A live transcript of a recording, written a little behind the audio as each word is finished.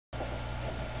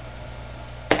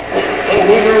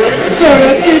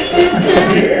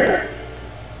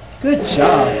Good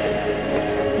job.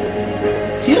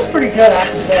 He was pretty good, I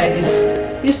have to say.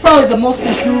 He's probably the most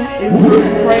improved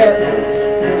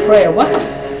player. What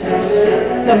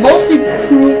the most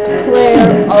improved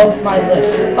player of my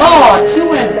list. Oh, 2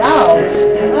 went out.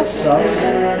 That sucks.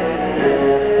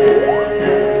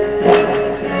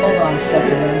 Hold on a second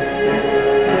then.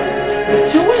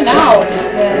 If 2 went out,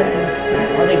 then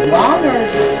are they blown or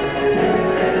is...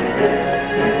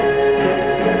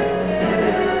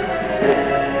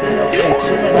 Okay,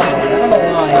 2 went out. I don't know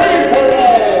why.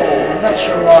 I'm not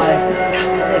sure why.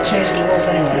 I'm gonna change the rules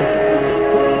anyway.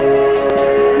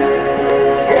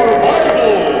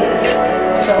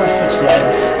 I'm gonna switch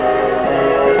rules.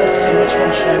 Let's see which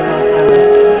one should I not have.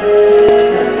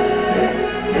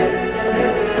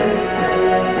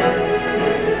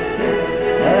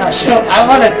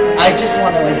 I just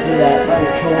wanna like do that. That'd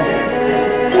be cool.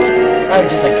 That'd be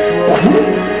just like cool.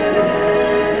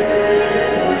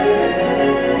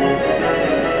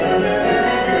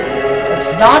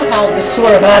 It's not how the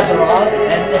sword of Azeroth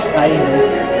and this guy either.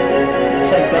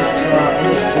 It's like those 2 out and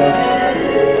this 2.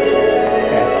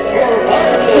 Okay.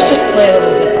 Let's just play a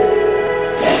little bit.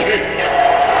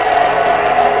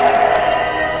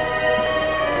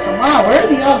 Come on, where are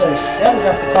the others? The others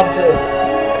have to come too.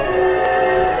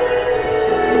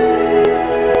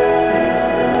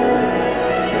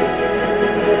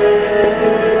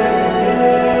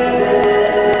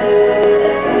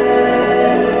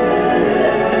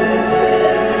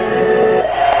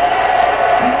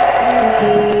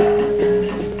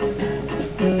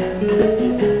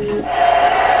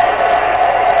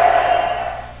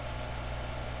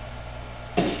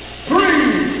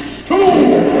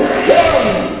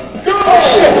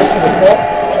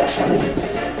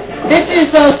 This is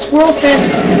Squirrel Fan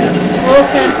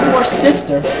 4's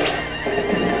sister.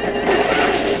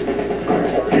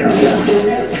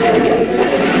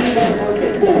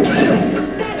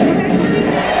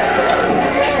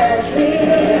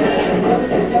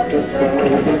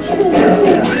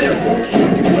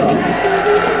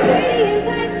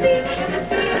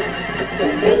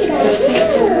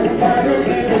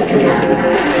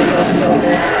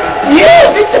 Yeah,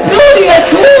 invincibility, that's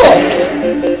cool!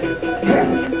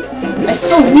 That's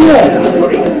so weird!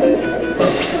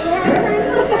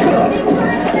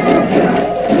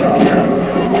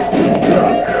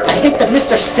 I hit the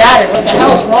Mr. Saturn, what the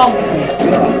hell's wrong with me?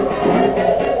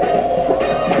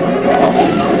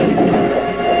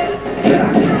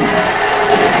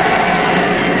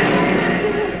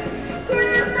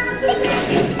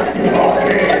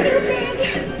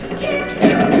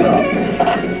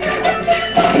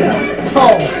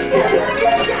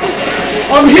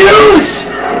 I'm huge!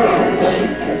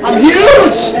 I'm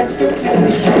huge!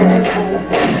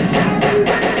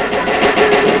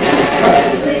 Jesus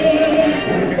Christ.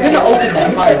 You're gonna open that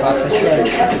firebox, I swear.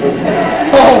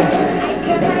 Hold!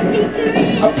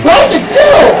 A present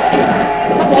too!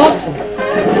 How awesome.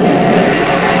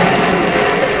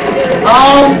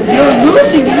 You're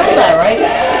losing, you know that, right?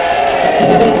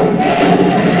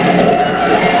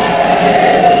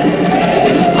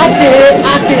 I did it, I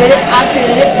did it, I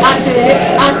did it, I did it,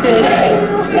 I did it.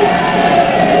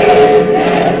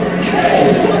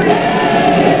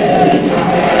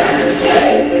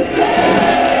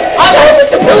 I got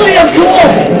invincibility, I'm cool!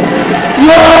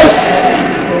 Yes!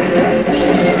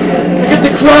 I got the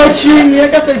crouching, I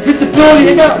got the invincibility,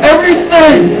 I got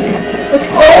everything! Let's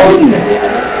own!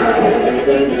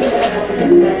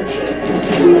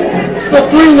 Still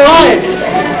 3 lives!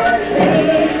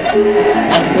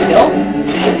 And kill?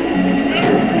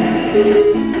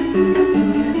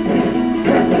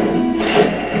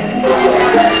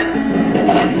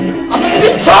 I'm a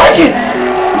big target!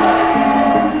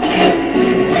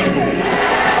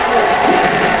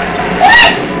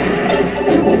 What?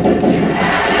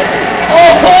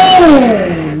 Oh,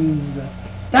 homes!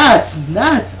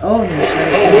 That's owners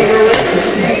right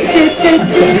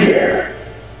there.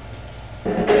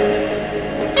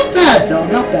 Not bad though,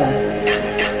 not bad.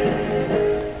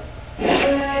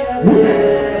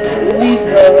 Let's leave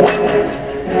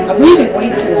I'm leaving way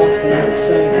too often, I would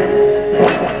say.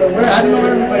 But I don't know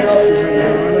where everybody else is right now.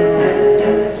 I don't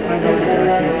know. Let's find out what we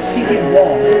got here. Secret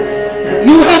wall.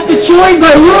 You have to join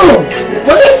my room!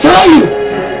 What did I tell you?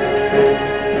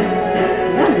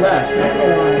 One left. I don't know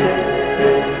why.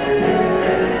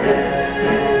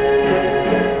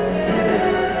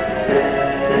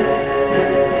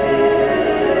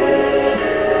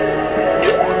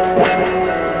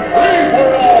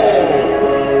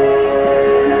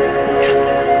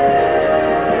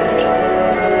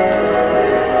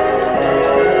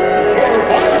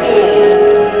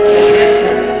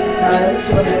 Let's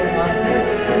see what's going on.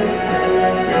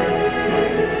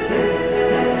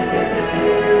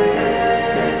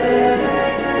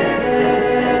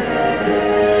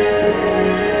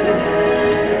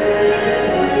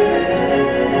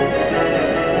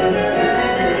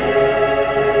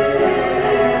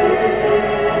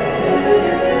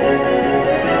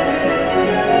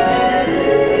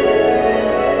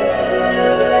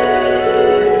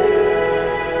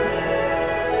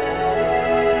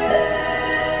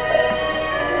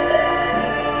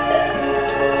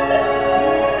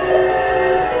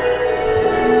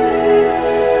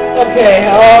 Okay,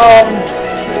 I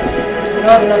don't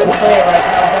have another player right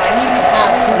now, but I need to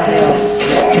have somebody else.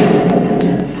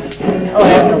 Oh, I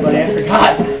have nobody, I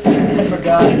forgot.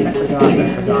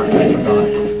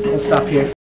 Let's stop here.